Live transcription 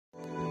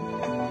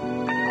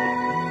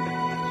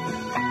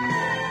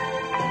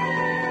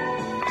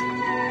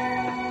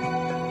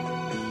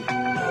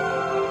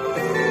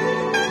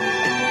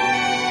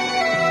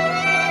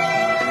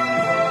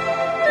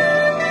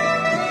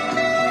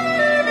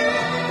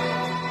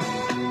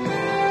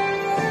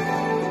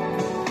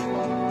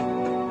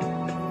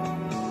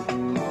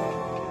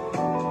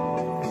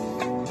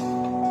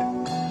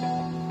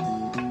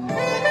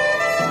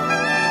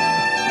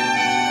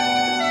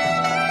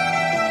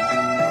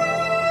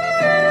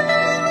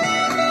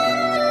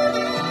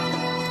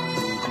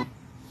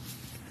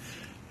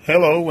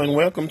Hello and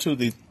welcome to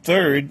the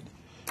third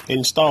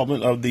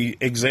installment of the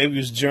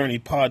Xavier's Journey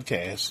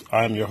podcast.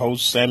 I'm your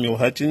host, Samuel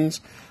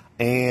Hutchins,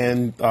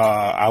 and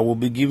I will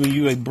be giving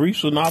you a brief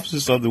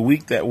synopsis of the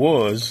week that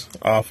was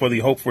for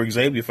the Hope for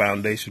Xavier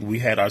Foundation. We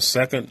had our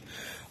second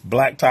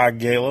Black Tie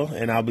Gala,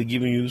 and I'll be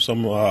giving you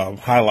some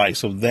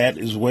highlights of that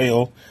as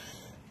well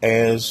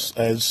as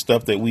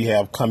stuff that we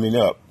have coming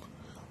up.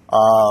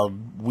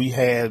 We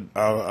had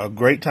a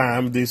great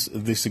time. The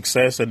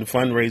success and the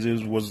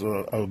fundraisers was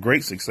a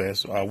great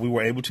success. We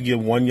were able to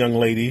give one young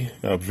lady,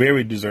 a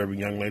very deserving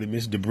young lady,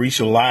 Miss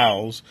Debrecia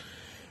Lyles,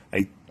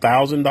 a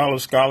 $1,000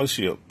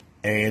 scholarship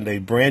and a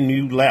brand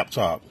new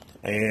laptop.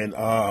 And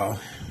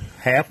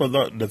half of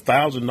the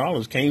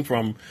 $1,000 came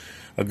from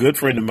a good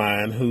friend of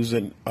mine who's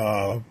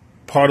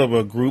part of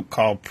a group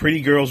called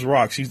Pretty Girls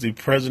Rock. She's the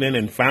president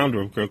and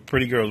founder of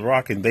Pretty Girls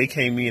Rock, and they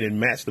came in and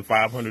matched the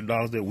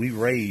 $500 that we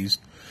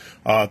raised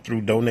through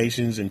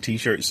donations and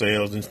T-shirt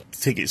sales and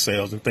ticket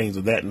sales and things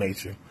of that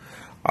nature.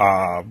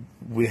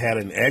 We had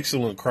an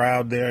excellent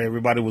crowd there.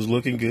 Everybody was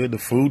looking good. The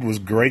food was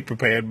great,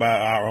 prepared by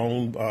our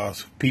own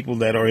people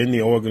that are in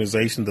the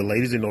organization, the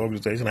ladies in the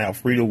organization,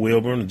 Alfreda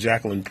Wilburn and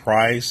Jacqueline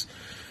Price.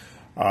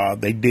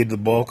 They did the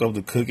bulk of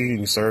the cooking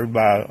and served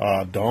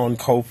by Dawn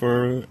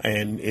Kofer,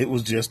 and it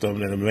was just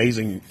an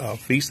amazing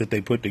feast that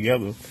they put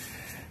together.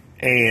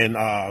 And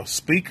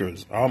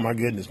speakers, oh my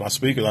goodness, our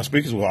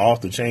speakers were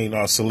off the chain.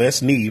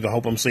 Celeste Neve, I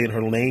hope I'm saying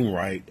her name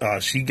right.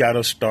 She got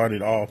us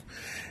started off.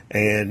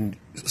 And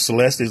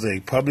Celeste is a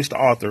published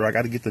author. I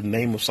got to get the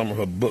name of some of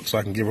her books so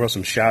I can give her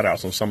some shout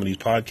outs on some of these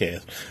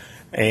podcasts.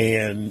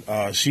 And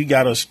she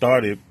got us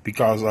started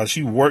because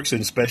she works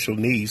in special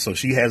needs. So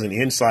she has an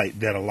insight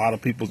that a lot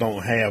of people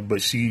don't have, but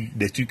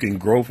that you can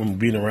grow from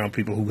being around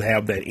people who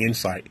have that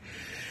insight.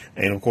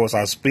 And, of course,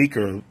 our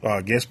speaker,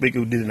 guest speaker,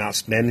 who did an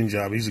outstanding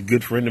job. He's a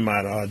good friend of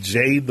mine,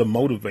 Jay the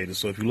Motivator.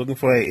 So if you're looking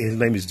for his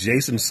name is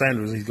Jason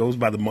Sanders. He goes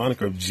by the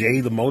moniker of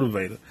Jay the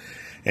Motivator.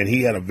 And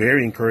he had a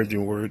very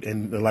encouraging word.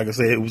 And like I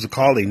said, it was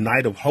called a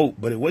night of hope.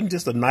 But it wasn't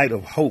just a night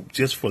of hope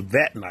just for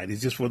that night.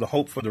 It's just for the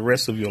hope for the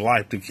rest of your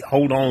life, to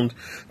hold on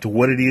to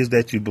what it is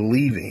that you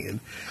believe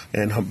in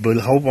and hope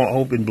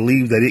and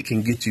believe that it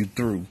can get you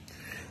through.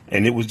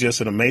 And it was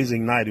just an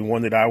amazing night, and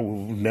one that I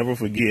will never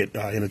forget.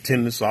 In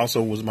attendance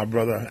also was my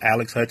brother,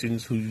 Alex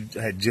Hutchins, who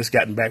had just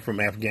gotten back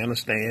from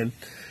Afghanistan.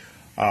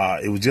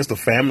 It was just a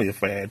family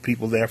affair.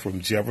 People there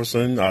from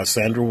Jefferson,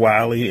 Sandra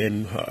Wiley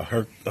and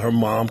her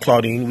mom,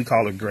 Claudine, we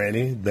call her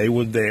Granny. They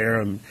were there,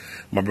 and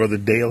my brother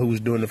Dale, who was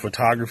doing the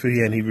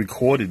photography, and he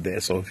recorded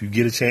that. So if you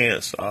get a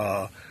chance,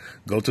 go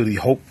to the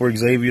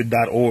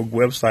hopeforxavier.org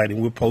website,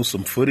 and we'll post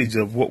some footage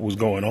of what was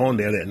going on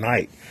there that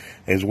night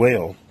as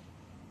well.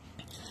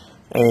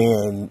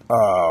 And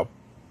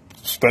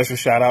special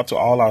shout out to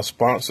all our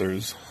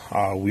sponsors.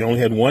 We only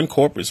had one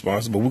corporate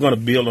sponsor, but we're going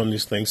to build on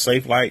this thing.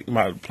 Safe Light,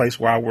 my place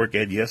where I work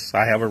at. Yes,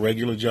 I have a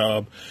regular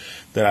job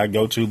that I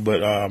go to,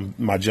 but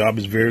my job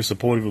is very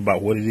supportive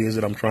about what it is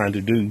that I'm trying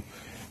to do.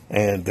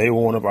 And they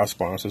were one of our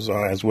sponsors,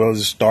 as well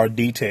as Star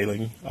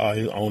Detailing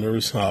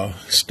owners,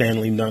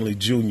 Stanley Nunley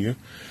Jr.,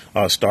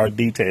 Star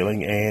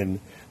Detailing,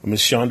 and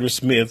Miss Chandra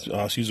Smith.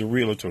 She's a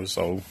realtor,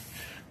 so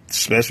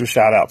special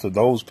shout out to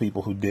those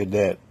people who did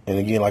that. And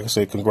again, like I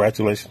said,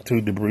 congratulations to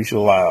Debrecia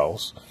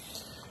Lyles.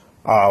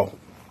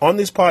 On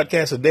this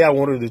podcast today, I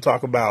wanted to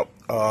talk about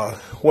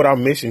what our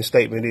mission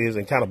statement is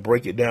and kind of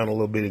break it down a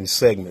little bit in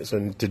segments.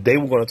 And today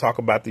we're going to talk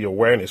about the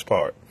awareness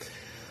part.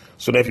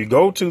 So that if you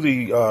go to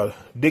the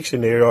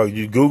dictionary or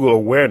you Google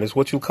awareness,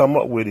 what you come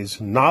up with is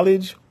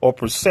knowledge or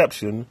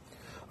perception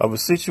of a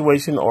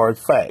situation or a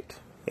fact.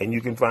 And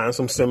you can find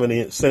some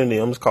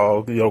synonyms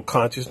called,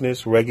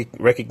 consciousness,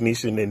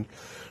 recognition, and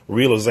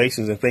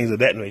realizations and things of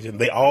that nature.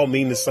 They all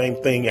mean the same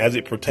thing as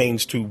it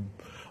pertains to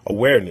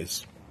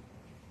awareness.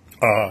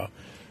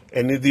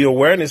 And the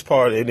awareness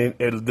part, and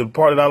the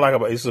part that I like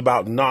about it, is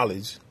about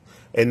knowledge.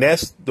 And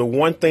that's the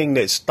one thing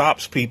that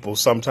stops people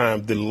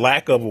sometimes, the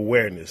lack of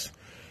awareness.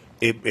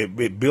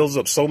 It builds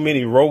up so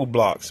many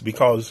roadblocks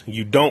because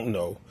you don't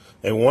know.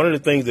 And one of the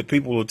things that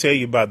people will tell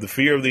you about the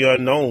fear of the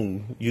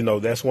unknown,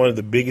 that's one of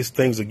the biggest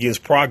things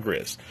against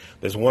progress.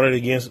 That's one of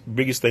the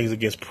biggest things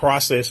against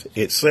process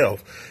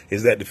itself,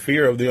 is that the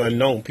fear of the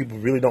unknown, people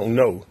really don't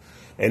know.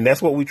 And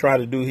that's what we try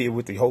to do here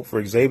with the Hope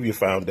for Xavier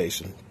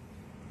Foundation,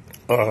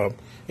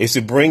 is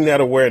to bring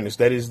that awareness.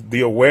 That is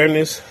the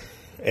awareness.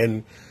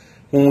 And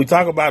when we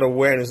talk about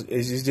awareness,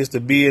 it's just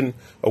to being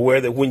aware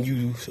that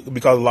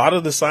because a lot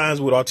of the signs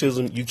with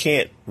autism, you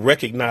can't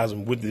recognize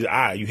them with the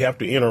eye. You have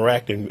to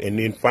interact and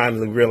then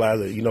finally realize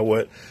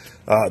that,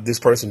 this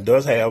person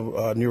does have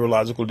a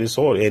neurological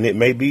disorder, and it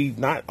may be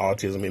not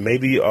autism. It may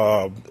be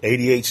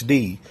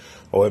ADHD,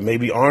 or it may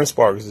be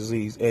Arnsparger's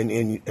disease.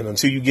 And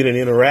until you get an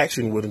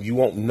interaction with them, you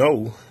won't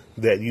know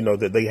that,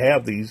 that they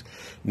have these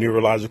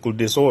neurological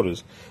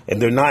disorders,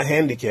 and they're not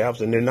handicaps,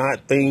 and they're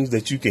not things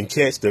that you can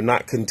catch. They're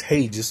not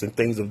contagious and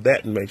things of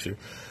that nature.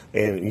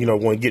 And,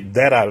 want to get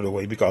that out of the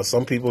way, because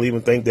some people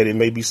even think that it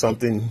may be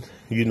something,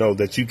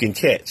 that you can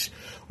catch,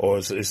 or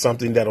it's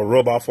something that'll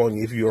rub off on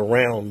you if you're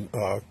around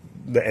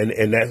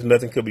and that's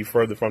nothing could be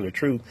further from the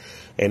truth.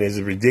 And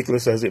as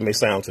ridiculous as it may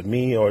sound to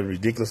me, or as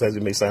ridiculous as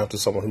it may sound to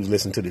someone who's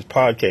listening to this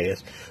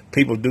podcast,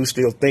 people do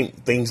still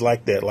think things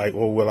like that, like,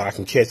 oh, well, I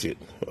can catch it.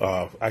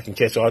 I can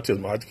catch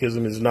autism.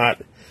 Autism is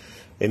not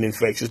an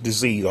infectious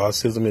disease.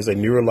 Autism is a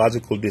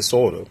neurological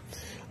disorder.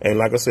 And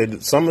like I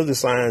said, some of the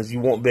signs you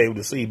won't be able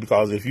to see,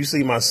 because if you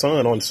see my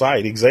son on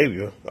site,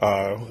 Xavier,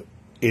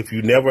 if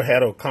you never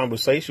had a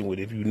conversation with,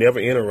 if you never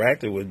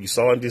interacted with, you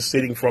saw him just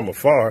sitting from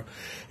afar,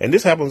 and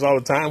this happens all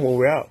the time when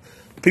we're out.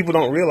 People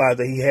don't realize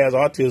that he has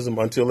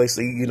autism until they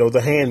see,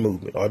 the hand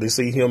movement, or they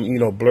see him,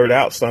 blurt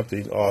out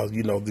something, or,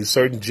 the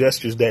certain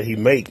gestures that he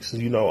makes,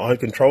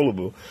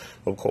 uncontrollable,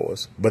 of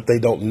course, but they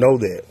don't know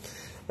that.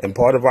 And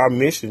part of our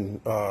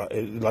mission,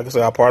 like I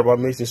said, part of our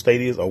mission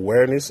stated is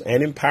awareness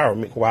and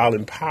empowerment while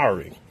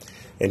empowering.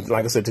 And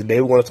like I said,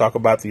 today we want to talk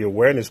about the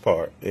awareness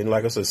part. And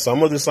like I said,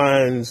 some of the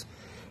signs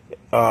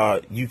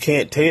you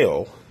can't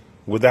tell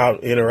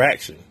without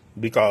interaction,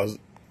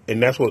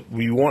 and that's what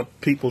we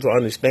want people to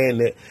understand,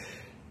 that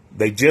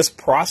they just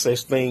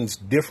process things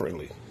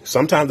differently.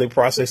 Sometimes they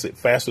process it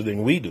faster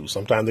than we do.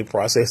 Sometimes they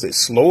process it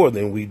slower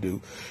than we do.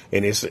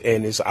 And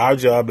it's our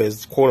job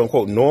as quote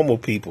unquote normal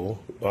people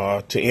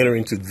to enter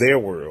into their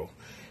world,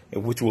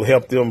 which will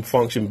help them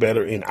function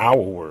better in our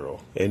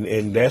world.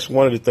 And that's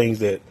one of the things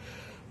that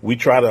we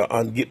try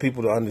to get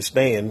people to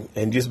understand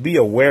and just be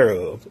aware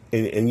of.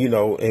 And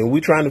we're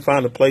trying to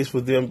find a place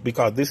for them,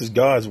 because this is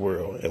God's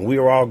world and we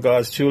are all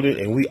God's children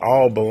and we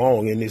all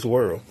belong in this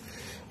world.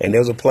 And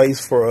there's a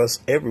place for us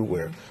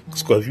everywhere.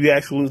 Because if you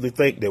absolutely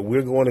think that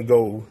we're going to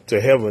go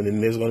to heaven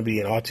and there's going to be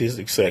an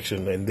autistic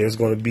section and there's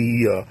going to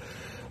be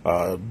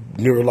a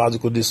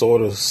neurological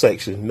disorder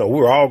section, no,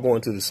 we're all going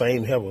to the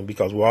same heaven,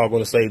 because we're all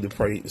going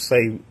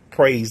to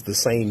praise the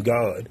same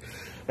God.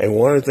 And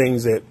one of the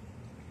things that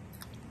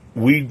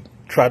we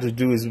try to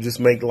do is just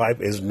make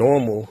life as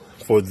normal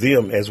for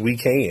them as we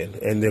can,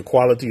 and their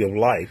quality of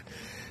life.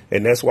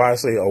 And that's why I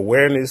say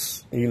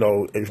awareness,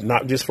 if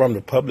not just from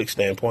the public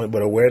standpoint,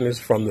 but awareness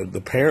from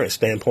the parent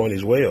standpoint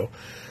as well,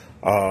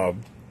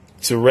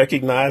 to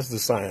recognize the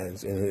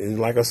signs. And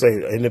like I say,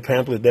 in the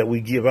pamphlet that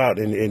we give out,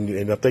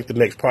 and I think the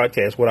next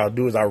podcast, what I'll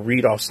do is I'll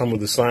read off some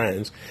of the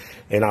signs,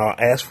 and I'll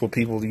ask for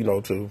people,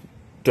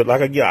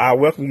 I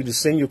welcome you to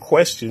send your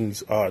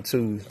questions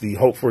to the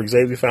Hope for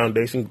Xavier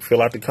Foundation.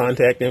 Fill out the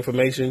contact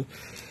information.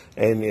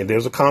 And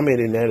there's a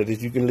comment in there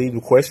that you can leave the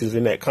questions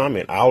in that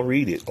comment. I'll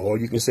read it, or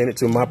you can send it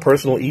to my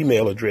personal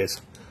email address,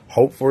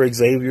 Hope for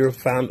Xavier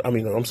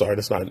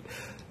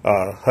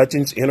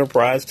Hutchins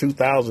Enterprise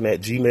 2000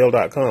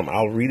 @gmail.com.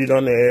 I'll read it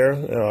on the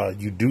air.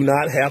 You do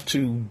not have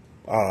to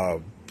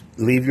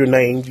leave your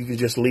name. You can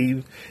just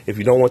leave. If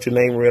you don't want your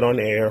name read on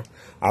the air,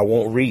 I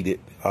won't read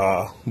it.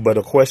 But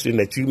a question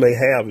that you may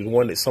have is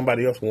one that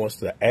somebody else wants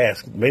to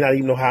ask. May not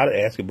even know how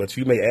to ask it, but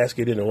you may ask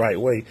it in the right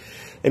way.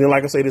 And then,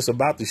 like I said, it's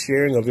about the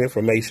sharing of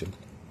information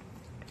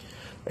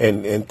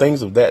and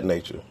things of that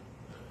nature.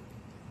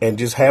 And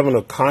just having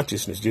a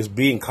consciousness, just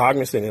being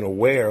cognizant and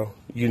aware,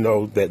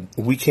 that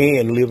we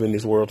can live in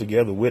this world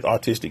together with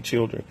autistic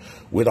children,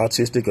 with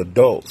autistic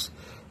adults,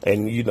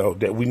 and,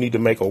 that we need to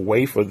make a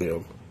way for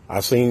them.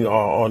 I've seen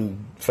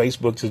on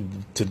Facebook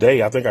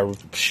today, I think I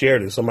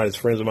shared it, somebody's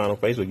friends of mine on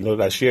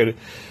Facebook, I shared it,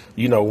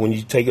 when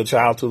you take a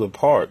child to the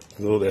park,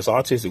 that's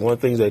autistic, one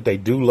of the things that they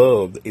do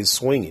love is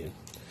swinging.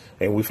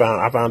 And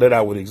I found that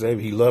out with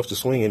Xavier. He loves to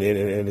swing,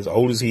 and as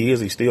old as he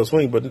is, he still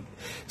swings. But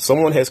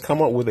someone has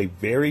come up with a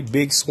very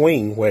big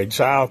swing where a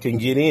child can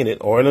get in it,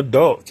 or an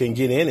adult can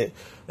get in it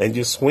and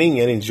just swing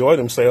and enjoy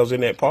themselves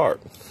in that park.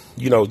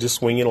 Just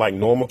swinging like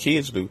normal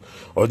kids do,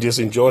 or just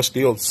enjoy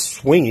still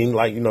swinging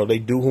like, they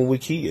do when we're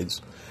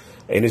kids.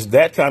 And it's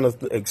that kind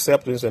of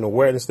acceptance and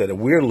awareness that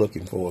we're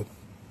looking for,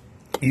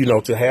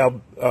 to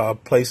have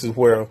places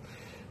where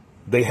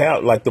they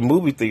have, like the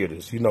movie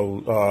theaters,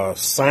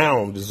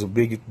 sound is a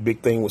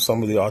big thing with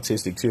some of the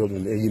autistic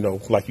children.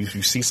 And, like you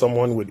see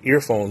someone with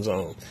earphones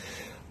on,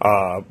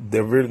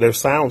 they're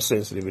sound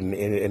sensitive,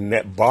 and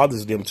that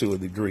bothers them to a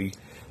degree.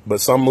 But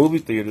some movie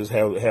theaters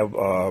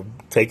have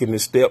taken the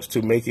steps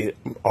to make it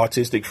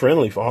autism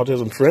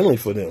friendly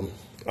for them.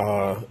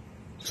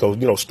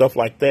 So, stuff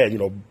like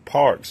that,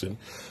 parks and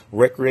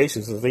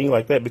recreations and things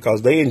like that,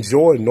 because they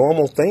enjoy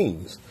normal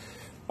things.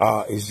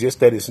 It's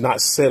just that it's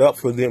not set up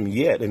for them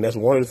yet. And that's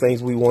one of the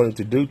things we wanted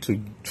to do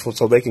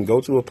so they can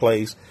go to a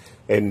place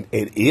and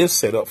it is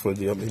set up for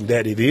them, and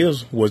that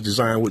was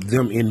designed with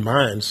them in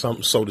mind, so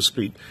to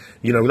speak.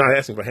 We're not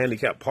asking for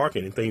handicap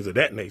parking and things of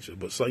that nature,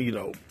 but so,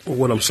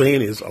 what I'm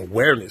saying is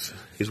awareness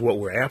is what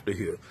we're after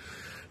here.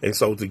 And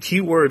so the key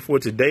word for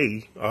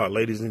today,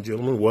 ladies and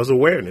gentlemen, was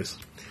awareness.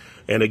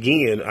 And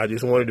again, I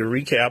just wanted to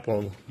recap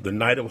on the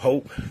night of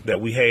hope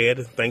that we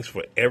had. Thanks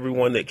for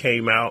everyone that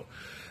came out.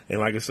 And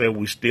like I said,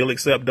 we still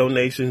accept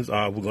donations.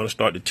 We're going to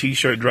start the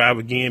T-shirt drive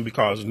again,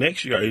 because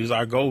next year it is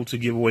our goal to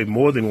give away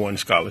more than one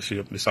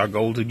scholarship. It's our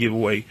goal to give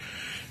away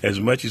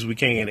as much as we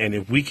can. And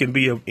if we can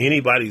be of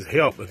anybody's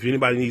help, if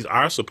anybody needs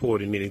our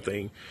support in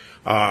anything,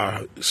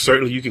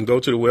 certainly you can go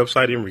to the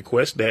website and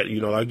request that.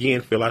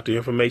 Again, fill out the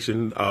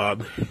information.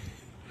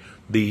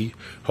 the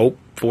Hope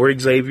for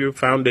Xavier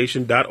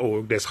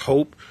Foundation.org. That's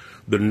hope,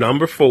 the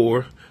number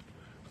 4,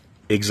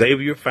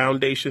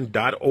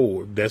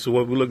 XavierFoundation.org. That's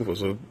what we're looking for.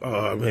 So,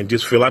 and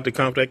just fill out the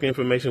contact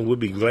information. We'll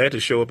be glad to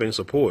show up and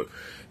support.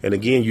 And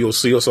again, you'll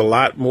see us a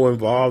lot more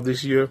involved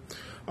this year.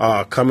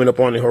 Coming up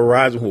on the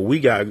horizon, what we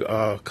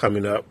got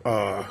coming up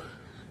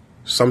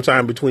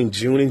sometime between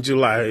June and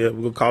July,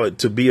 we'll call it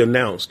to be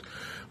announced.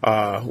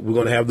 We're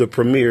going to have the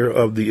premiere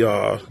of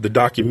the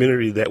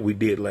documentary that we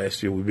did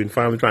last year. We've been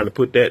finally trying to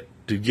put that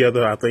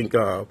together. I think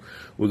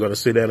we're going to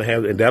sit down and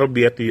have it, and that'll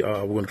be at the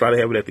we're going to try to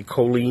have it at the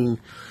Colleen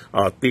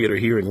Theater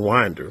here in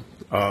Winder.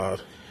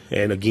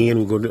 And again,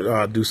 we're going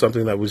to do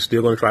something that we're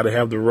still going to try to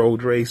have the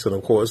road race and,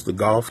 of course, the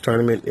golf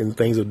tournament and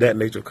things of that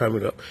nature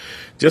coming up.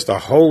 Just a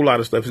whole lot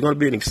of stuff. It's going to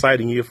be an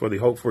exciting year for the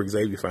Hope for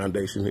Xavier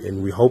Foundation,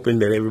 and we're hoping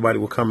that everybody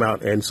will come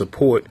out and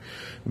support,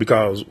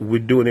 because we're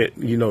doing it,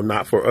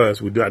 not for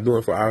us. We're not doing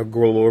it for our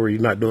glory,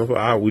 not doing it for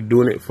our. We're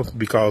doing it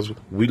because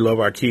we love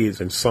our kids,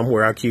 and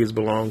somewhere our kids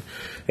belong,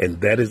 and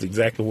that is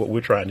exactly what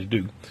we're trying to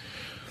do.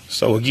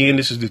 So again,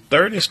 this is the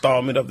 3rd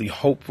installment of the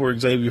Hope for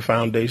Xavier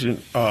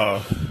Foundation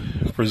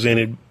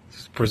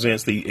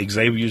presents the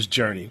Xavier's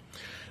Journey.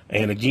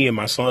 And again,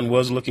 my son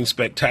was looking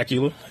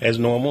spectacular as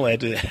normal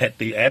at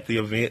the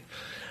event,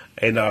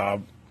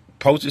 and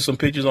posted some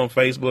pictures on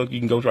Facebook. You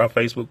can go to our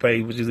Facebook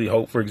page, which is the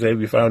Hope for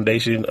Xavier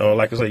Foundation.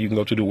 Like I said, you can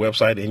go to the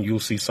website and you'll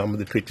see some of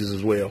the pictures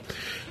as well.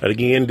 And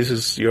again, this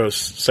is your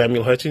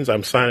Samuel Hutchins.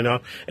 I'm signing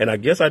off. And I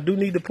guess I do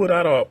need to put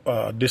out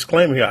a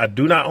disclaimer here. I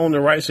do not own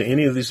the rights to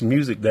any of this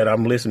music that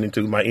I'm listening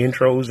to, my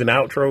intros and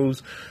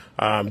outros.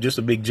 I'm just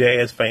a big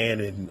jazz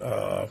fan, and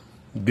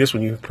this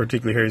one you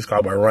particularly hear is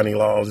called by Ronnie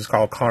Laws. It's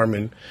called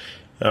Carmen.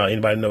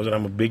 Anybody knows that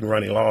I'm a big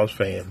Ronnie Laws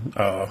fan.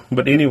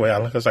 But anyway,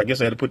 I guess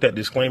I had to put that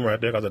disclaimer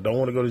out there because I don't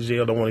want to go to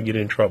jail, don't want to get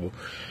in trouble.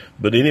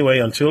 But anyway,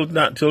 until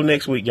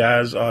next week,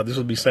 guys, this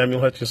will be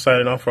Samuel Hutchins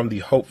signing off from the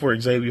Hope for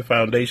Xavier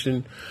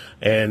Foundation.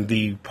 And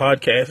the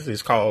podcast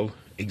is called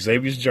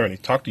Xavier's Journey.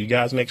 Talk to you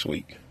guys next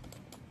week.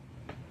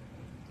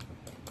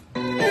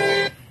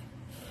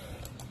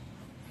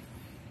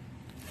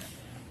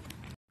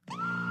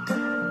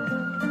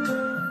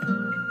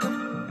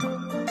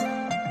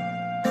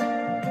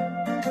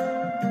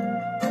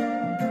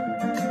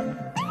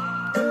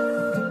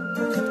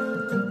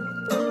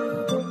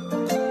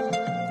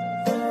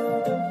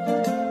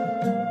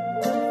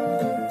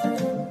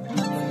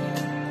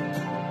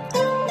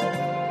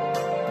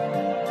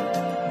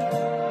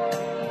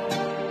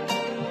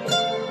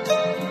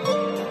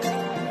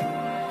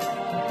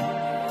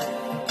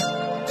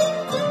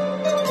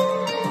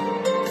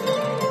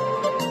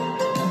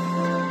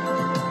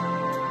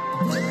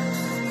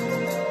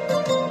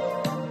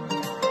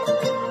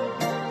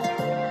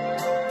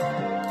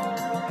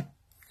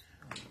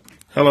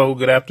 Hello,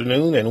 good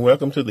afternoon, and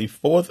welcome to the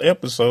 4th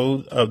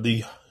episode of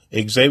the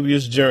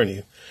Xavier's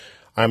Journey.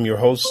 I'm your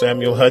host,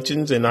 Samuel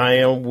Hutchins, and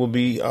will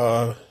be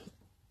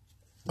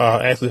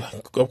actually,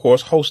 of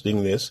course,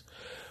 hosting this.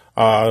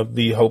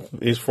 The Hope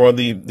is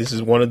this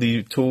is one of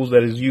the tools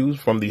that is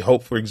used from the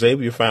Hope for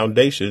Xavier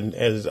Foundation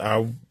as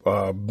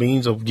our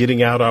means of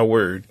getting out our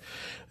word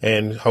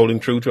and holding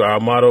true to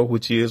our motto,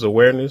 which is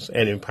awareness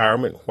and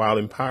empowerment while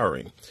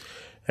empowering.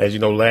 As you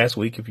know, last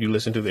week, if you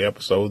listened to the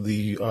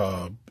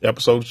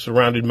episode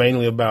surrounded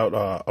mainly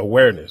about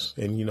awareness,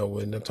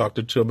 and I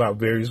talked about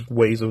various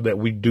ways that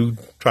we do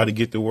try to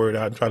get the word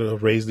out and try to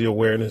raise the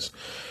awareness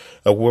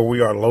of where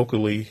we are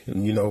locally,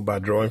 by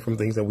drawing from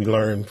things that we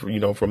learn,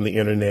 from the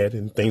internet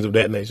and things of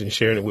that nature, and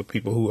sharing it with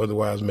people who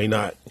otherwise may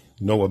not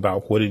know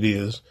about what it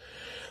is.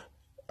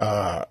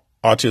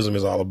 Autism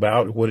is all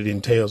about, what it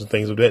entails, and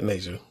things of that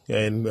nature.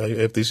 And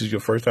if this is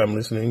your first time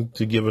listening,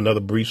 to give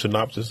another brief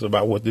synopsis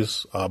about what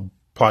this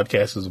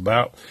podcast is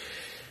about.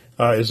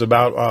 It's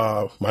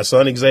about my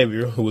son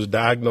Xavier, who was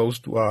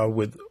diagnosed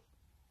with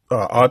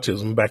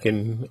autism back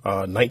in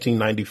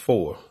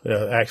 1994.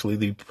 Actually,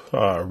 the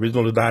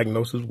original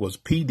diagnosis was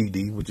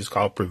PDD, which is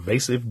called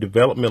Pervasive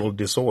Developmental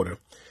Disorder.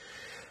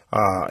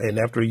 And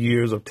after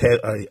years of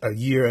a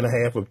year and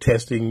a half of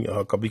testing,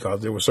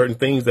 because there were certain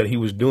things that he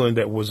was doing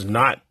that was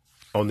not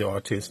on the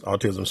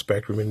autism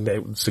spectrum, and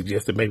that would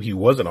suggest that maybe he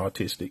wasn't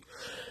autistic.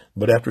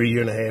 But after a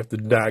year and a half, the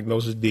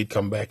diagnosis did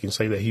come back and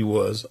say that he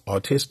was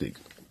autistic.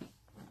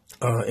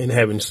 And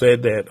having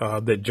said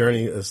that, that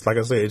journey is, like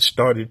I said, it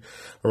started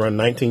around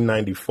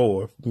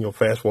 1994.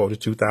 Fast forward to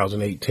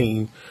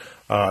 2018.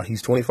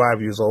 He's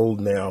 25 years old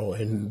now,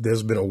 and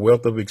there's been a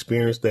wealth of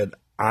experience that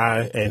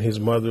I and his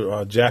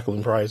mother,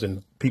 Jacqueline Price,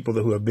 and people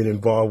who have been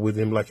involved with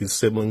him, like his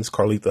siblings,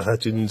 Carletha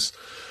Hutchins,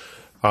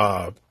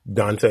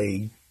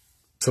 Dante,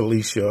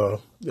 Talisha,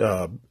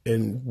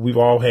 and we've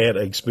all had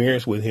an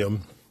experience with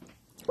him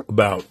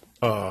about,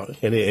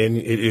 and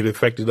it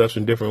affected us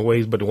in different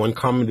ways, but the one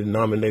common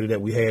denominator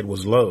that we had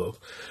was love.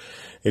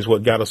 Is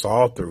what got us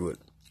all through it.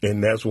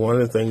 And that's one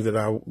of the things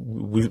that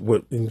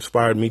what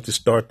inspired me to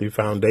start the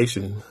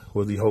foundation,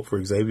 was the Hope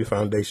for Xavier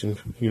Foundation,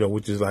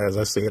 which is, as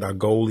I said, our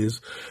goal is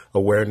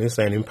awareness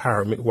and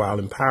empowerment while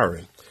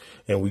empowering.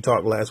 And we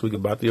talked last week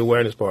about the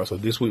awareness part. So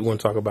this week we want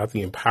to talk about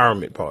the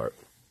empowerment part.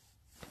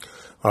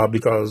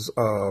 because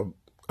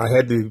I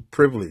had the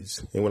privilege,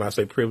 and when I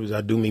say privilege,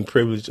 I do mean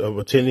privilege of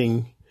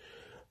attending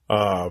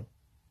an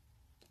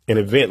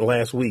event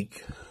last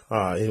week.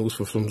 It was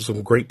from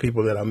some great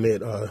people that I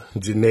met,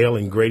 Janelle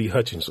and Grady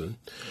Hutchinson.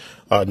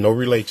 No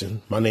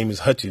relation. My name is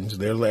Hutchins.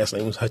 Their last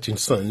name was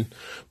Hutchinson.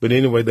 But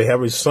anyway, they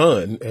have a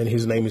son, and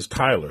his name is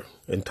Tyler.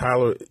 And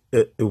Tyler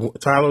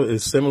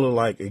is similar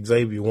like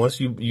Xavier. Once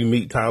you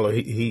meet Tyler,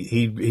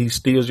 he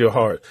steals your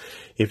heart.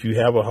 If you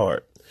have a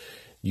heart,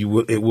 it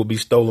will be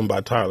stolen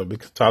by Tyler,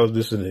 because Tyler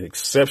is an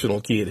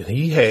exceptional kid, and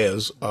he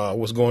has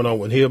what's going on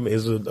with him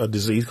is a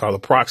disease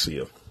called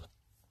apraxia.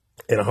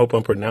 And I hope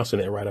I'm pronouncing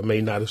that right. I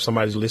may not. If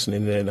somebody's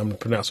listening and I'm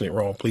pronouncing it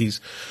wrong,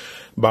 please,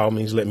 by all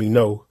means, let me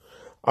know.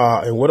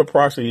 And what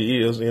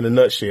apraxia is, in a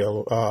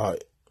nutshell,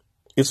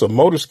 it's a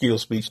motor skill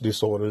speech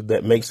disorder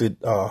that makes it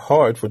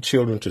hard for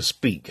children to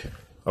speak.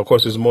 Of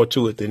course, there's more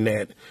to it than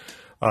that,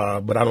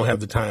 but I don't have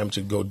the time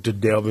to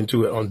delve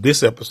into it on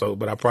this episode,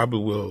 but I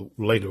probably will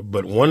later.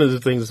 But one of the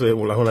things that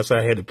when I say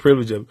I had the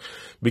privilege of,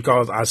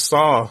 because I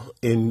saw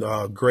in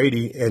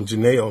Grady and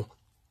Janelle,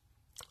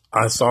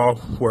 I saw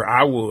where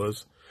I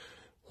was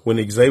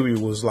when Xavier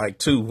was like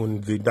 2, when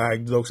the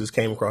diagnosis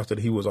came across that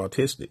he was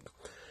autistic.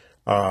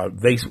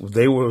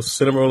 They were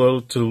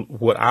similar to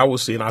what I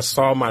was seeing. I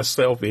saw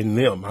myself in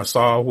them. I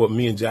saw what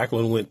me and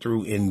Jacqueline went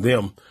through in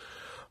them.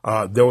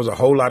 There was a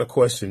whole lot of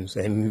questions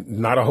and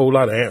not a whole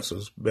lot of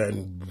answers,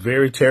 and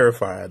very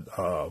terrified.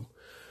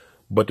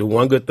 But the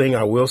one good thing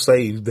I will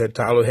say that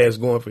Tyler has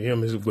going for him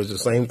was the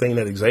same thing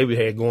that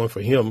Xavier had going for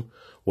him.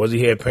 Was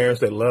he had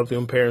parents that loved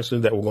him, parents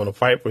that were going to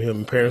fight for him,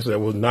 and parents that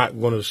were not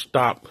going to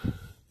stop.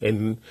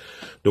 And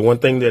the one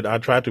thing that I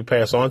tried to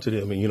pass on to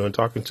them, and,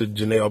 talking to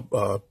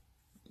Janelle,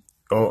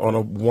 on a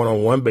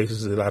one-on-one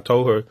basis, that I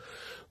told her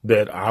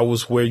that I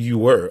was where you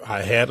were.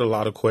 I had a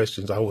lot of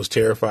questions. I was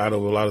terrified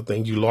of a lot of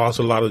things. You lose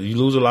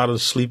a lot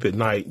of sleep at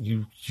night.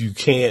 You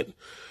can't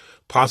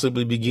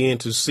possibly begin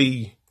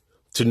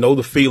to know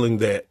the feeling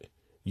that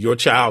your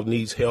child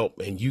needs help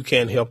and you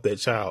can't help that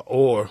child,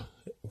 or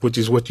which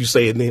is what you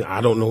say. And then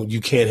I don't know,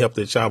 you can't help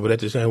that child, but at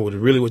the time,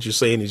 really what you're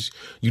saying is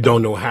you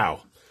don't know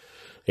how.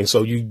 And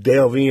so you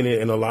delve in,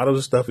 and a lot of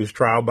the stuff is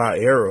trial by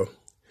error.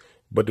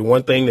 But the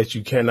one thing that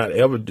you cannot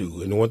ever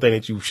do, and the one thing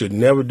that you should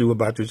never do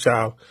about your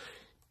child,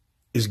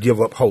 is give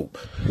up hope,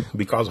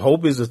 because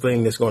hope is the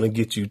thing that's going to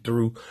get you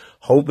through.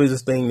 Hope is the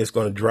thing that's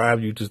going to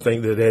drive you to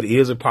think that that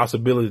is a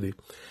possibility,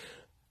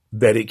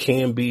 that it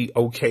can be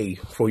okay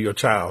for your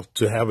child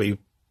to have a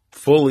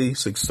fully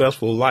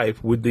successful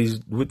life with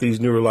these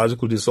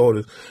neurological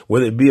disorders,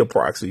 whether it be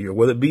apraxia, or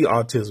whether it be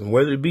autism,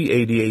 whether it be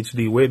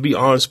ADHD, whether it be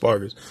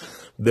Asperger's.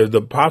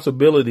 The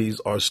possibilities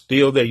are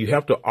still there. You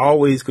have to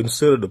always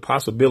consider the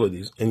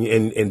possibilities,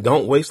 and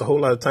don't waste a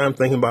whole lot of time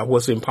thinking about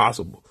what's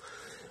impossible.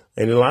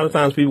 And a lot of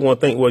times people want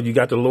to think, well, you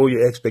got to lower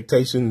your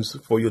expectations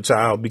for your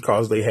child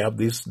because they have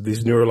this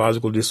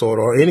neurological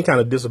disorder or any kind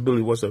of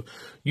disability whatsoever.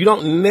 You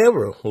don't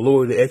never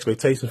lower the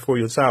expectations for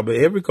your child, but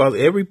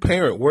every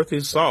parent worth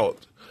his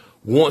salt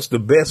wants the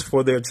best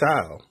for their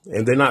child,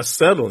 and they're not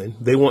settling.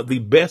 They want the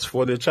best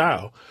for their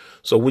child.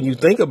 So when you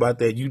think about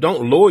that, you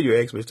don't lower your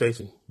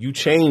expectations. You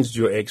change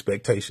your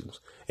expectations,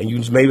 and you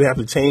maybe have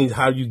to change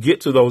how you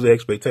get to those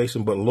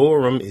expectations. But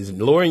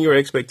lowering your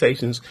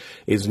expectations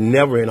is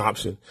never an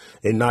option,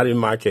 and not in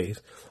my case.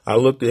 I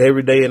look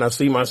every day and I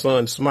see my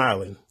son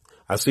smiling.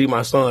 I see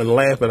my son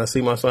laughing. I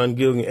see my son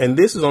giggling. And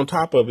this is on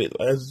top of it.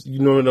 As you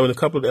know, in a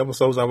couple of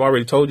episodes, I've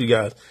already told you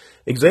guys,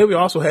 Xavier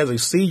also has a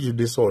seizure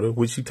disorder,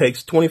 which he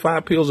takes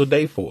 25 pills a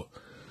day for.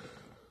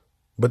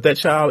 But that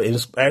child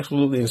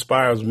absolutely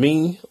inspires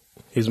me,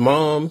 his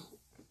mom,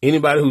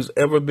 anybody who's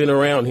ever been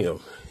around him.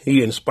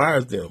 He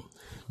inspires them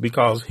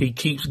because he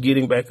keeps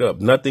getting back up.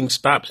 Nothing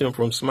stops him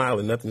from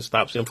smiling. Nothing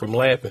stops him from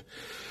laughing.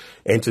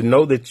 And to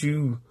know that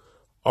you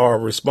are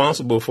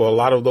responsible for a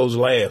lot of those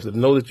laughs, to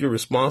know that you're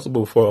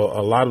responsible for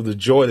a lot of the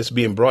joy that's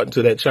being brought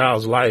into that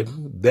child's life,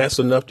 that's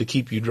enough to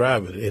keep you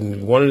driving.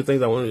 And one of the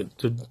things I wanted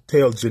to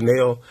tell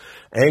Janelle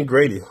and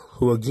Grady,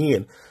 who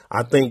again,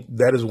 I think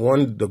that is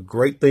one of the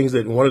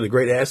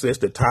great assets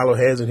that Tyler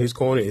has in his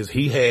corner, is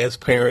he has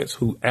parents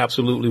who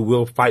absolutely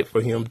will fight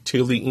for him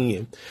till the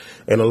end.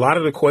 And a lot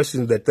of the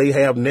questions that they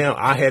have now,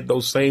 I had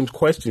those same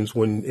questions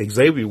when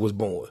Xavier was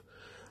born.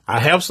 I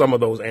have some of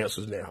those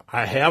answers now.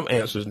 I have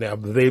answers now,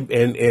 but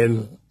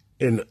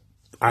and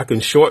I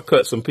can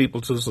shortcut some people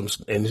to some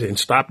and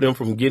stop them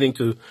from getting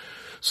to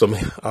some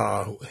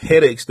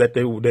headaches that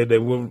they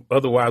would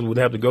otherwise would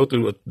have to go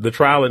through. The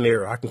trial and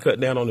error. I can cut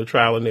down on the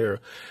trial and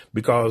error,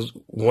 because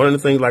one of the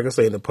things, like I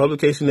say, in the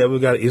publication that we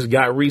got, it's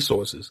got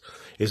resources,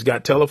 it's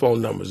got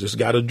telephone numbers, it's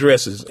got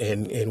addresses,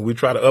 and we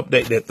try to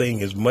update that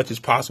thing as much as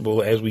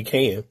possible as we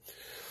can.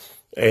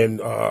 And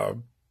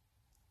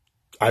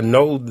I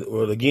know,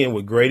 again,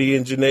 with Grady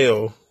and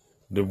Janelle,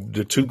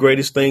 the two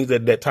greatest things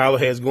that Tyler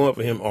has going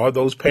for him are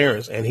those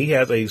parents. And he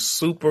has a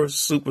super,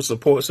 super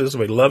support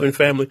system, a loving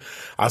family.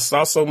 I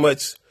saw so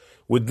much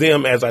with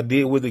them as I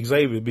did with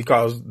Xavier,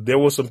 because there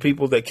were some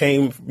people that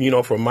came,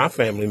 from my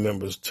family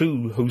members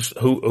too,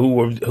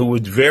 who were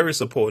very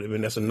supportive.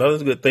 And that's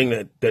another good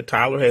thing that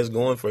Tyler has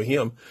going for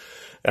him.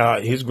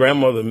 His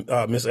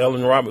grandmother, Miss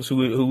Ellen Roberts,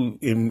 who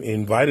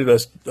invited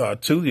us,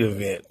 to the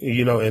event,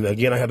 and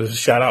again, I had to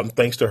shout out and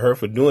thanks to her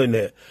for doing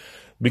that,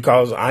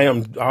 because I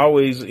am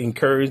always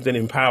encouraged and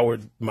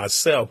empowered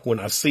myself when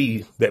I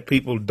see that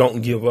people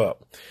don't give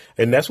up.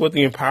 And that's what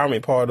the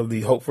empowerment part of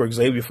the Hope for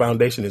Xavier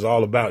Foundation is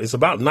all about. It's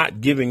about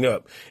not giving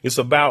up. It's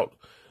about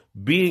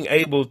being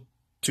able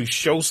to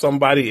show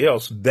somebody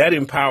else that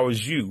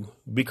empowers you,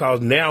 because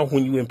now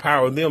when you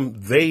empower them,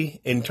 they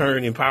in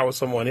turn empower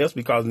someone else,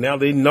 because now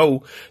they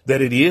know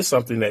that it is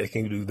something that they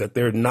can do, that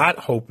they're not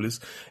hopeless.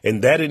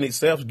 And that in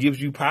itself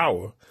gives you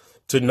power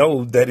to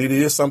know that it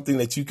is something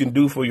that you can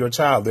do for your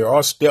child. There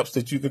are steps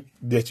that you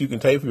can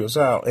take for your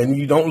child, and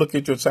you don't look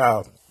at your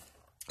child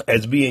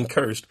as being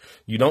cursed.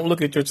 You don't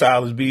look at your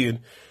child as being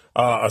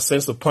a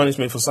sense of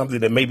punishment for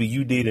something that maybe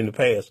you did in the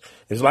past.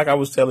 It's like I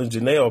was telling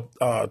Janelle,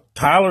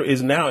 Tyler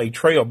is now a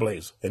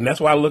trailblazer. And that's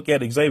why I look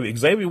at Xavier.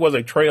 Xavier was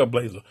a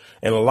trailblazer.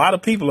 And a lot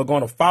of people are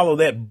going to follow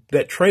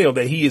that trail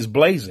that he is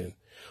blazing.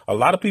 A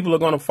lot of people are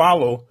going to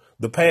follow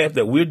the path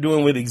that we're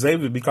doing with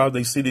Xavier because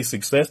they see the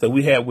success that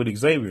we have with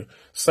Xavier.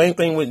 Same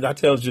thing with, I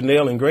tell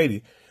Janelle and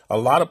Grady. A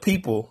lot of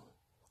people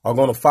are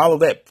going to follow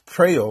that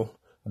trail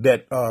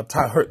that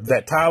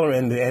Tyler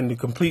and the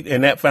complete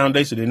and that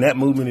foundation and that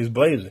movement is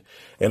blazing.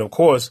 And of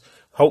course,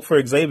 Hope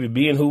for Xavier,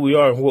 being who we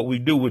are and what we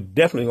do, we're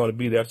definitely going to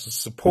be there to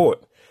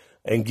support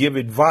and give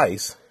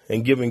advice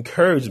and give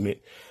encouragement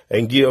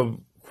and give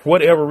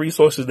whatever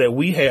resources that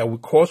we have.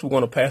 Of course, we're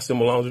going to pass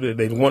them along to them.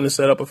 They want to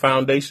set up a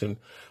foundation.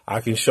 I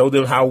can show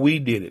them how we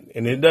did it.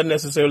 And it doesn't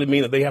necessarily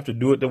mean that they have to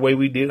do it the way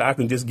we did. I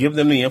can just give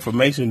them the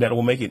information that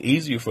will make it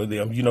easier for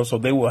them, so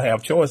they will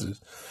have choices.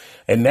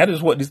 And that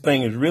is what this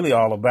thing is really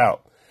all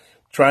about.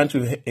 Trying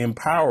to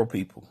empower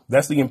people.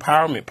 That's the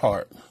empowerment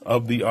part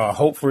of the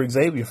Hope for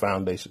Xavier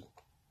Foundation.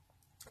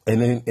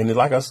 And then,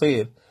 like I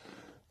said,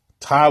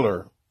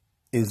 Tyler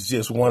is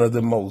just one of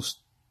the most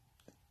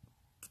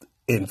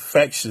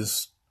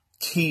infectious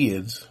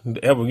kids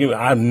ever given.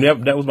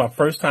 That was my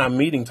first time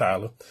meeting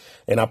Tyler.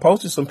 And I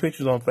posted some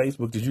pictures on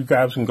Facebook that you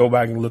guys can go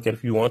back and look at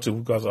if you want to,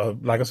 because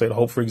like I said,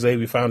 Hope for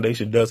Xavier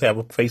Foundation does have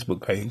a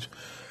Facebook page.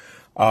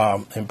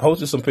 And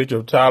posted some pictures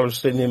of Tyler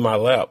sitting in my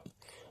lap.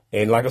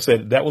 And like I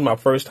said, that was my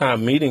first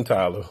time meeting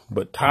Tyler.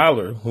 But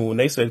Tyler, when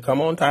they said, "Come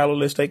on, Tyler,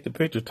 let's take the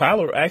picture,"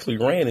 Tyler actually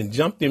ran and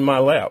jumped in my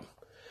lap.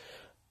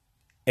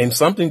 And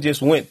something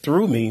just went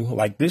through me.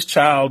 Like, this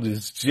child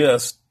is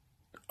just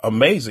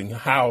amazing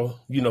how,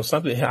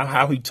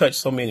 how he touched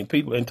so many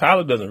people. And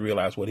Tyler doesn't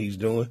realize what he's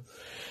doing.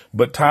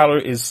 But Tyler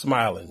is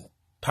smiling.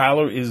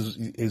 Tyler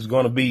is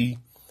going to be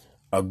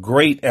a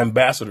great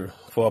ambassador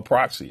for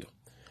Aproxia.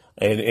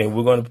 And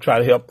we're going to try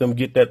to help them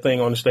get that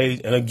thing on the stage.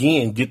 And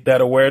again, get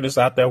that awareness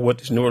out there, what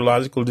this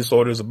neurological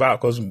disorder is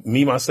about. Because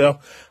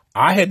myself,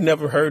 I had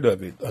never heard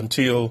of it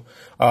until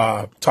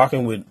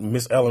talking with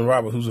Miss Ellen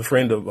Roberts, who's a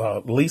friend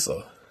of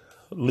Lisa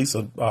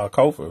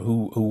Kofer,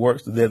 who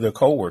works, they're their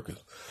co-workers.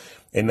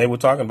 And they were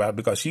talking about it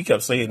because she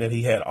kept saying that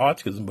he had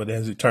autism. But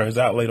as it turns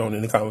out later on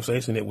in the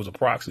conversation, it was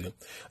Aproxia.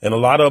 And a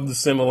lot of the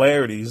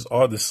similarities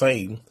are the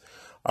same.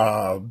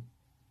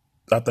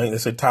 I think they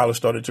said Tyler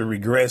started to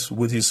regress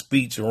with his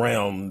speech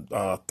around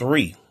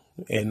 3,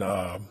 and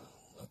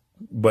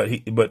but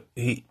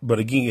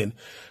again,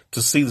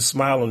 to see the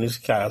smile on this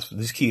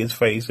kid's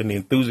face and the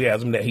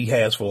enthusiasm that he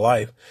has for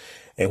life,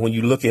 and when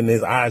you look in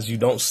his eyes, you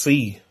don't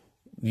see,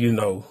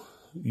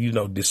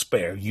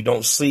 despair. You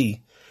don't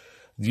see,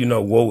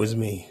 woe is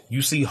me.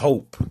 You see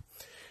hope.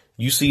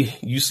 You see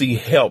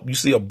help. You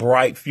see a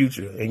bright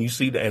future, and you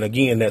see and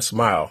again that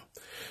smile.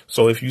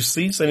 So if you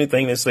see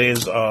anything that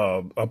says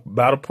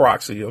about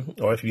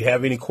Aproxia, or if you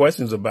have any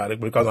questions about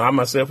it, because I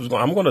myself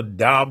I'm going to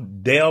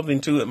delve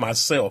into it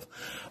myself.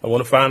 I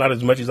want to find out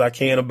as much as I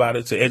can about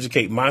it to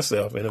educate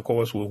myself. And of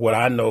course, with what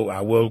I know,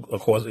 I will,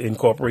 of course,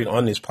 incorporate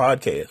on this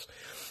podcast.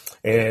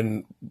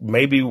 And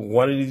maybe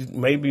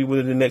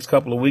within the next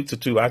couple of weeks or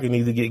two, I can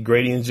either get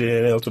Grady and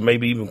Janelle to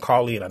maybe even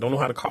call in. I don't know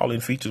how the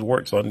call-in feature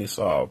works on this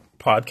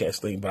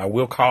podcast thing, but I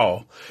will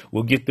call.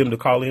 We'll get them to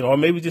call in, or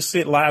maybe just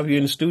sit live here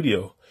in the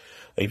studio.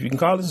 If you can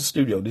call this a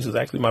studio, this is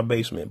actually my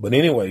basement. But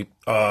anyway,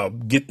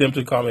 get them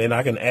to come and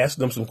I can ask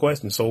them some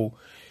questions. So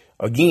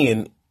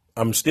again,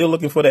 I'm still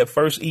looking for that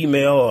first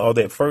email or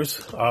that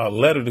first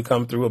letter to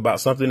come through about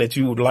something that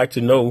you would like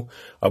to know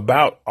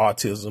about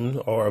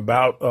autism, or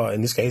about,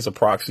 in this case,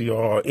 Aproxia,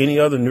 or any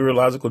other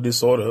neurological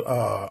disorder,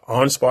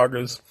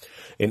 Asperger's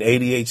and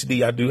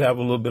ADHD. I do have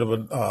a little bit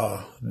of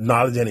a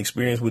knowledge and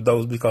experience with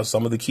those, because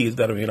some of the kids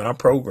that are in our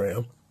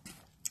program,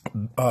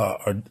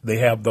 they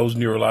have those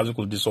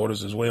neurological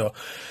disorders as well.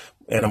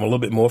 And I'm a little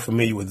bit more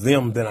familiar with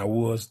them than I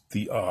was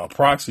the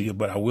Aproxia,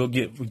 but I will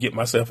get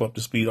myself up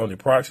to speed on the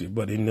Aproxia.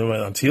 But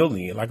until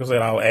then, like I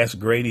said, I'll ask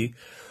Grady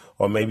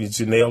or maybe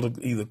Janelle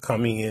will either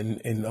come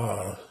in and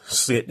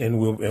sit and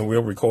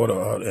we'll record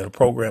a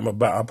program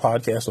about a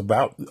podcast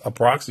about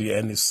apraxia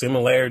and the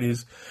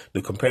similarities,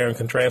 the compare and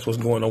contrast what's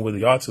going on with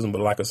the autism.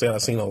 But like I said,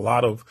 I've seen a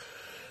lot of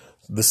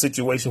the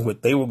situation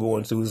what they were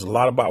going through is a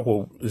lot about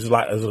there's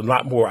a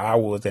lot more I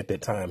was at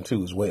that time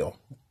too as well.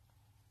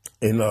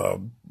 And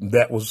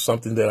that was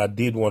something that I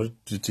did want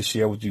to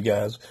share with you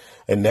guys.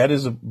 And that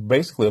is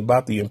basically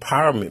about the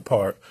empowerment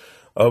part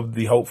of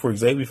the Hope for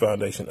Xavier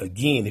Foundation.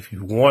 Again, if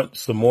you want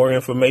some more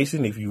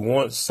information, if you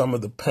want some of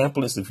the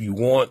pamphlets, if you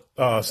want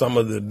some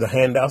of the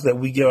handouts that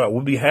we give out,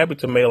 we'll be happy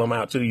to mail them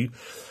out to you.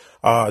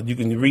 You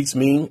can reach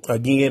me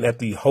again at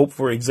the Hope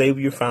for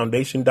Xavier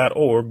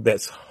Foundation.org.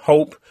 That's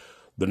Hope,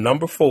 the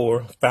number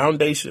 4,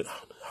 Foundation.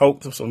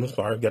 Hope, I'm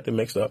sorry, got that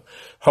mixed up.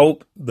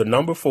 Hope, the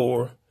number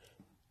 4,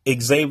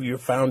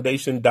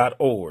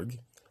 XavierFoundation.org,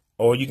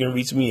 or you can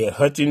reach me at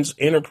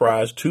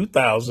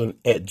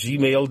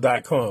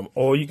HutchinsEnterprise2000@gmail.com,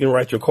 or you can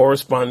write your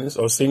correspondence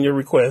or send your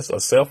request. A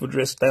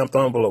self-addressed stamped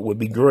envelope would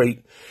be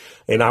great,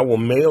 and I will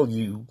mail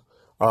you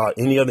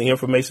any other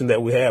information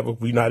that we have if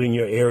we're not in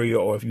your area,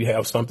 or if you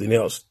have something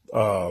else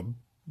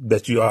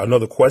that you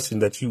another question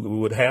that you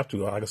would have to.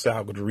 Like I said,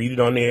 I could read it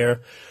on the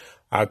air.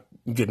 I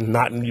can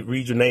not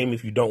read your name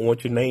if you don't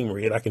want your name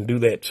read. I can do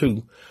that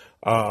too.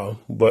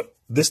 But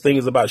this thing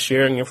is about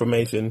sharing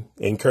information,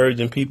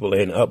 encouraging people,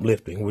 and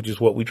uplifting, which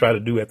is what we try to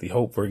do at the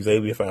Hope for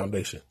Xavier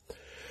Foundation.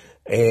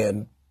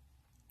 And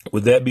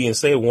with that being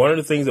said, one of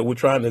the things that we're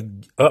trying to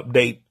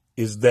update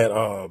is that,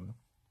 I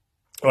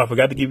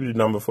forgot to give you the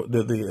number for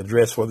the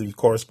address for the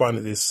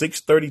correspondent is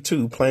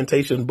 632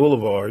 Plantation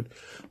Boulevard,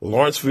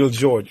 Lawrenceville,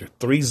 Georgia,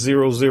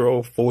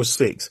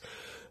 30046.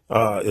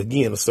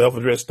 Again, a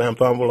self-addressed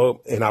stamped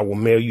envelope, and I will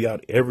mail you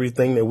out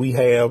everything that we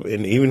have.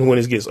 And even when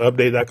it gets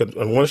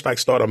updated, once I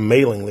start a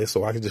mailing list,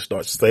 so I can just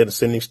start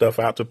sending stuff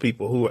out to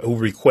people who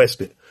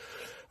request it.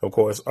 Of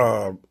course,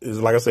 is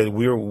like I said,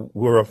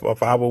 we're a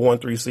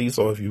 501(c)(3),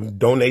 so if you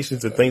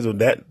donations and things of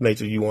that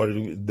nature you want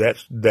to do,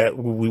 that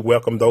we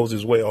welcome those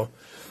as well.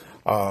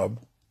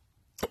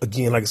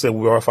 Again, like I said,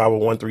 we are a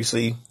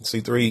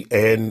 501(c)(3),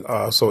 and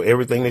so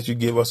everything that you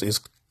give us is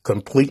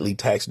completely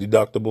tax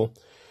deductible.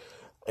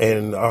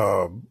 And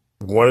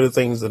one of the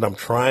things that I'm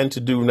trying to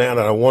do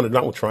now one of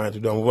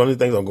the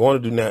things I'm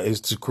going to do now is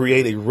to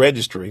create a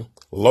registry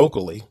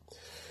locally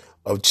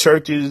of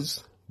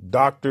churches,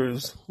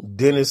 doctors,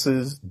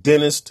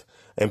 dentists,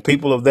 and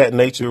people of that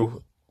nature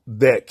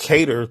that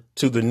cater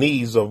to the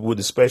needs with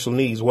the special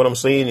needs. What I'm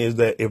saying is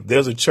that if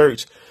there's a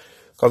church,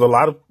 because a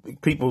lot of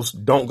people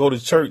don't go to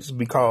church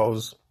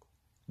because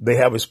they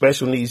have a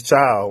special needs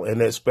child, and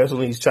that special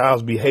needs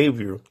child's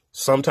behavior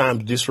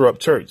sometimes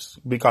disrupt church,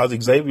 because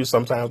Xavier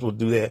sometimes will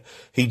do that.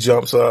 He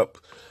jumps up,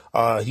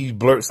 he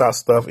blurts out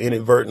stuff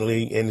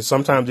inadvertently, and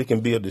sometimes it can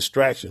be a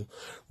distraction.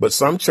 But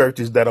some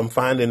churches that I'm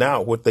finding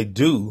out, what they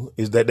do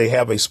is that they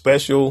have a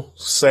special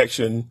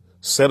section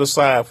set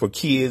aside for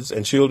kids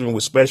and children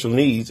with special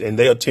needs, and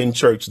they attend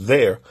church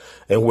there,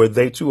 and where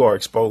they too are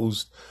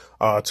exposed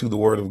to the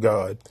Word of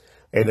God.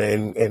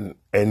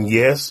 And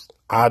yes,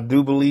 I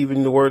do believe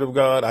in the Word of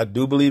God. I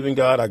do believe in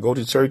God. I go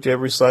to church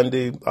every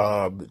Sunday,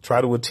 try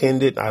to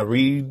attend it. I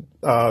read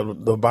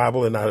the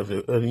Bible, and I,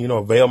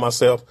 avail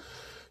myself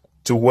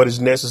to what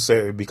is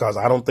necessary, because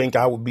I don't think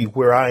I would be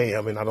where I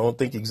am, and I don't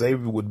think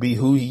Xavier would be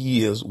who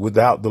he is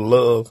without the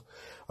love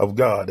of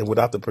God and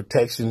without the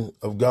protection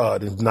of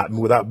God, and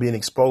without being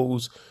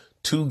exposed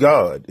to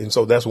God. And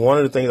so that's one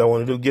of the things I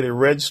want to do, get a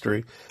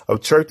registry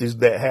of churches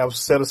that have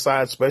set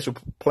aside special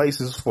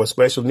places for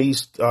special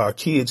needs.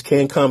 Kids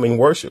can come and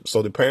worship,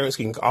 so the parents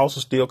can also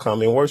still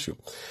come and worship.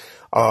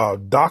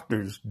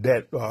 Doctors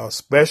that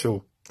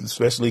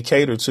especially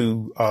cater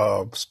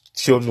to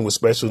children with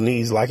special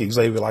needs like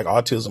Xavier, like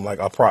autism, like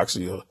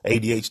apraxia,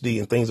 ADHD,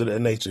 and things of that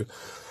nature.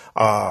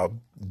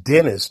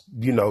 Dentists,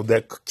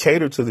 that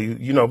cater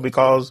to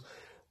because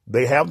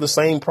they have the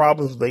same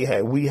problems we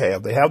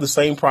have. They have the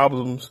same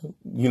problems,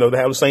 they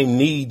have the same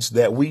needs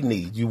that we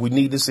need. We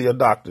need to see a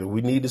doctor.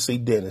 We need to see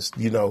dentists.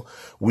 We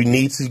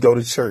need to go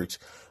to church.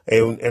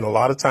 And a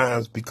lot of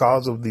times,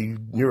 because of the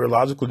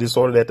neurological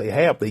disorder that they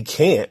have, they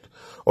can't,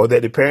 or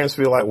that the parents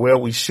feel like,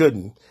 well, we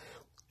shouldn't.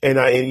 And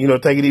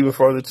take it even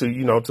further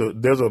to,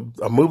 there's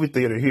a movie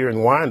theater here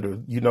in Winder,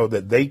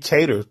 that they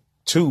cater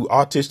to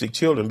autistic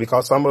children,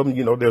 because some of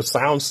them, they're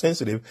sound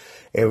sensitive.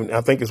 And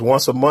I think it's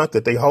once a month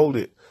that they hold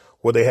it,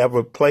 where they have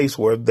a place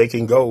where they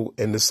can go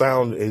and the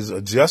sound is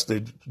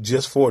adjusted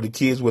just for the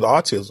kids with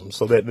autism,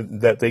 so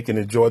that they can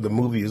enjoy the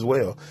movie as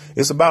well.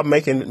 It's about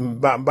making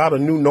about a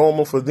new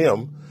normal for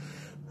them.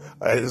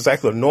 It's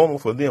actually a normal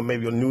for them,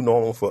 maybe a new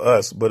normal for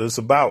us, but it's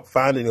about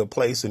finding a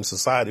place in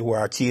society where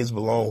our kids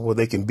belong, where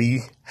they can be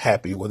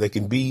happy, where they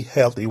can be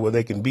healthy, where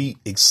they can be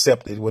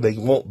accepted, where they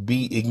won't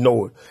be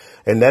ignored.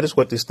 And that is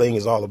what this thing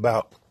is all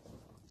about.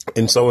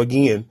 And so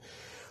again,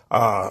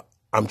 I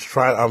do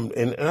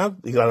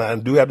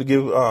have to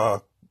give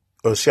a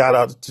shout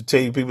out to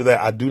tell you people that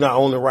I do not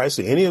own the rights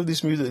to any of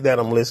this music that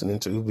I'm listening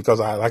to, because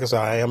like I said,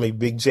 I am a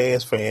big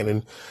jazz fan,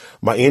 and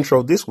my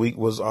intro this week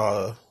was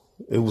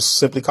It was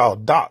simply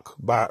called Doc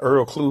by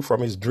Earl Klugh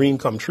from his Dream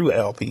Come True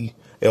LP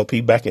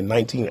back in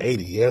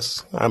 1980.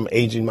 Yes, I'm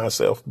aging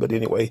myself, but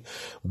anyway,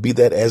 be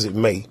that as it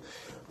may.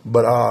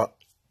 But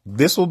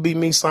this will be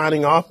me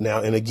signing off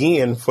now. And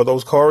again, for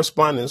those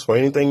correspondents, for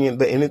anything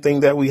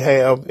that we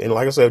have, and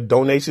like I said,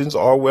 donations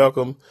are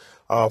welcome.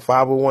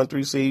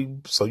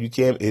 501(c), so you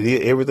can,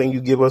 everything you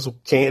give us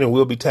can and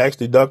will be tax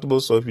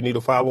deductible. So if you need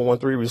a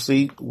 501(c)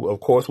 receipt, of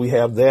course we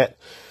have that.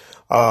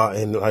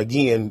 And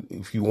again,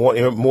 if you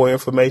want more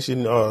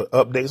information,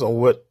 updates on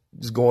what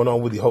is going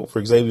on with the Hope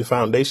for Xavier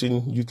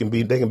Foundation, they can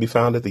be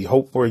found at the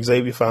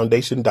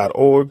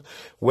hopeforxavierfoundation.org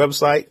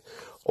website,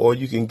 or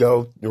you can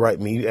go write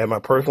me at my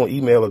personal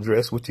email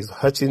address, which is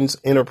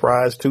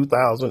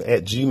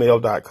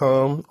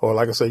hutchinsenterprise2000@gmail.com. Or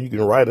like I said, you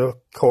can write a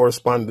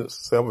correspondence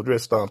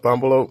self-addressed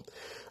envelope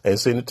and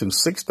send it to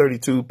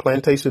 632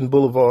 Plantation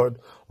Boulevard,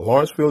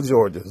 Lawrenceville,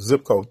 Georgia,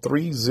 zip code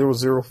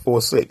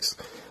 30046.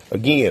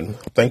 Again,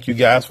 thank you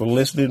guys for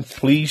listening.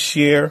 Please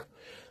share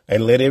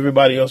and let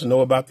everybody else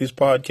know about this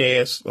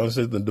podcast. Like I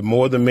said, the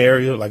more the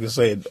merrier. Like I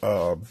said,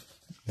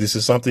 this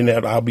is something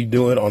that I'll be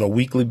doing on a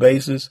weekly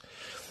basis.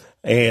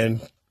 And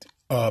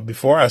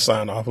before I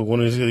sign off, I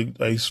want to do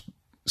a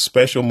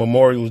special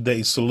Memorial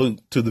Day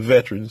salute to the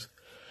veterans.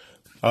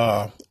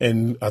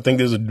 And I think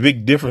there's a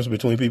big difference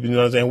between people who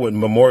understand what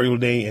Memorial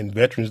Day and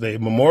Veterans Day.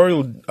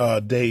 Memorial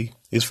Day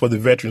is for the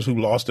veterans who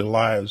lost their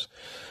lives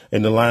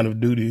in the line of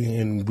duty,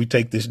 and we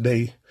take this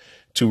day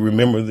to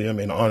remember them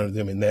and honor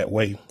them in that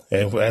way.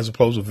 And as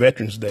opposed to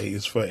Veterans Day,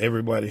 it's for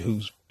everybody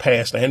who's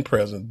past and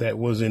present that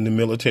was in the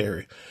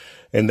military,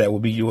 and that will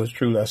be yours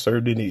truly. I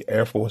served in the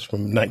Air Force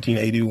from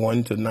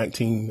 1981 to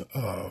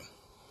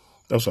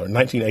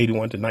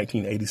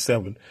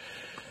 1987.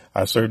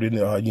 I served in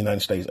the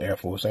United States Air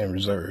Force and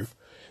Reserve.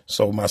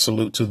 So my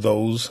salute to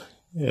those,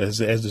 as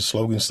the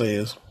slogan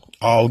says,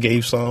 all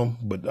gave some,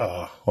 but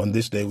on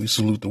this day we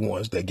salute the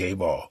ones that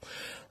gave all.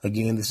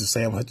 Again, this is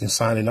Sam Hutchins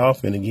signing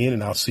off,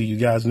 and I'll see you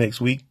guys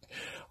next week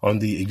on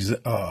the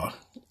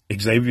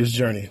Xavier's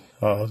Journey.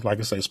 Like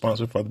I say,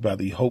 sponsored by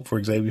the Hope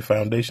for Xavier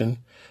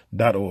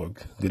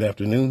Foundation.org. Good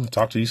afternoon.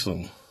 Talk to you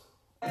soon.